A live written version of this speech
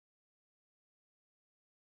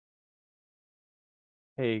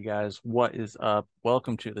Hey guys, what is up?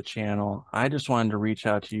 Welcome to the channel. I just wanted to reach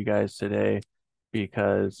out to you guys today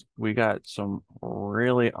because we got some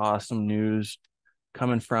really awesome news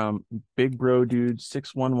coming from Big Bro Dude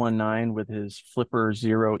 6119 with his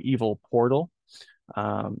flipperzero evil portal.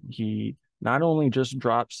 He not only just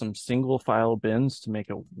dropped some single file bins to make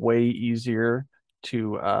it way easier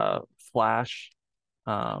to flash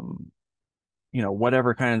um,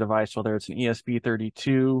 whatever kind of device, whether it's an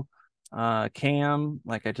ESP32 cam,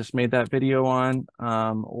 like I just made that video on,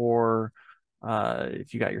 or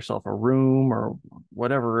if you got yourself a room or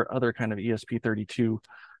whatever other kind of ESP32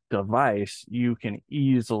 device, you can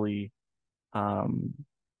easily um,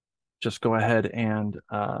 just go ahead and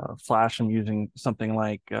flash them using something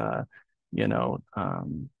like, you know,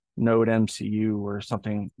 Node MCU or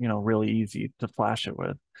something, really easy to flash it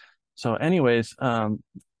with. So anyways,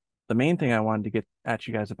 the main thing I wanted to get at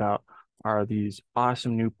you guys about are these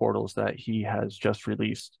awesome new portals that he has just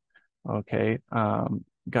released. Okay.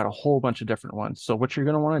 Got a whole bunch of different ones. So what you're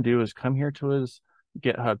going to want to do is come here to his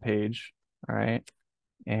GitHub page. All right.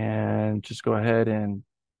 And just go ahead and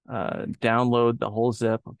download the whole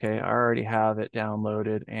zip. Okay. I already have it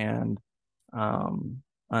downloaded and um,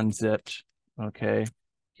 unzipped. Okay.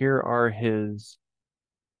 Here are his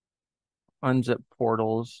unzip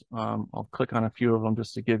portals. I'll click on a few of them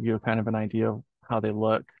just to give you a kind of an idea of how they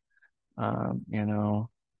look. Um, you know,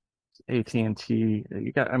 AT&T.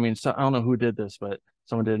 You got, I mean, so I don't know who did this, but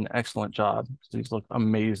someone did an excellent job. These look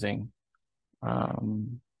amazing.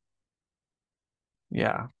 Um,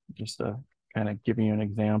 yeah, just to kind of give you an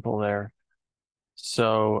example there.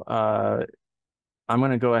 So I'm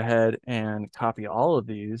going to go ahead and copy all of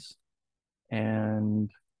these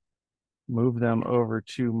and move them over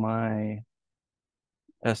to my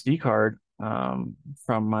SD card from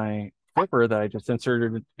my Flipper that I just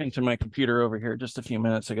inserted into my computer over here just a few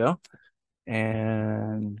minutes ago,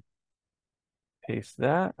 and paste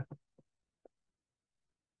that.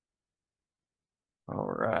 All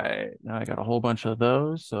right, now I got a whole bunch of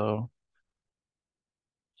those, so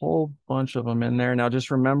whole bunch of them in there. Now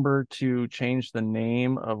just remember to change the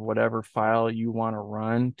name of whatever file you want to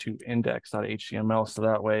run to index.html so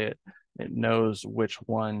that way it knows which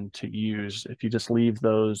one to use. If you just leave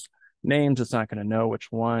those names, it's not going to know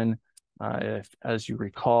which one. If, as you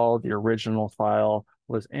recall, the original file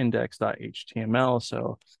was index.html,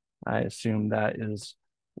 so I assume that is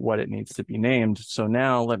what it needs to be named. So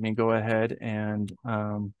now let me go ahead and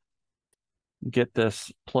get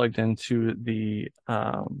this plugged into the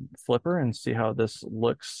flipper and see how this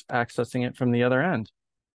looks accessing it from the other end.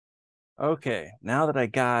 Okay, now that I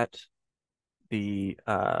got the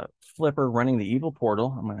flipper running the evil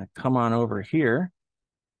portal, I'm going to come on over here.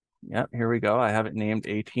 Yep, here we go. I have it named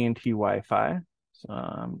AT&T Wi-Fi. So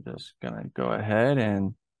I'm just going to go ahead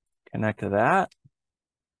and connect to that.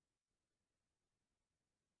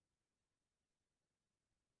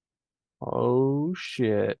 Oh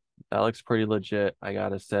shit. That looks pretty legit, I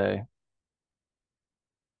gotta say.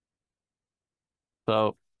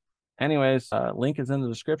 So anyways, link is in the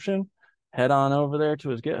description. Head on over there to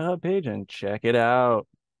his GitHub page and check it out.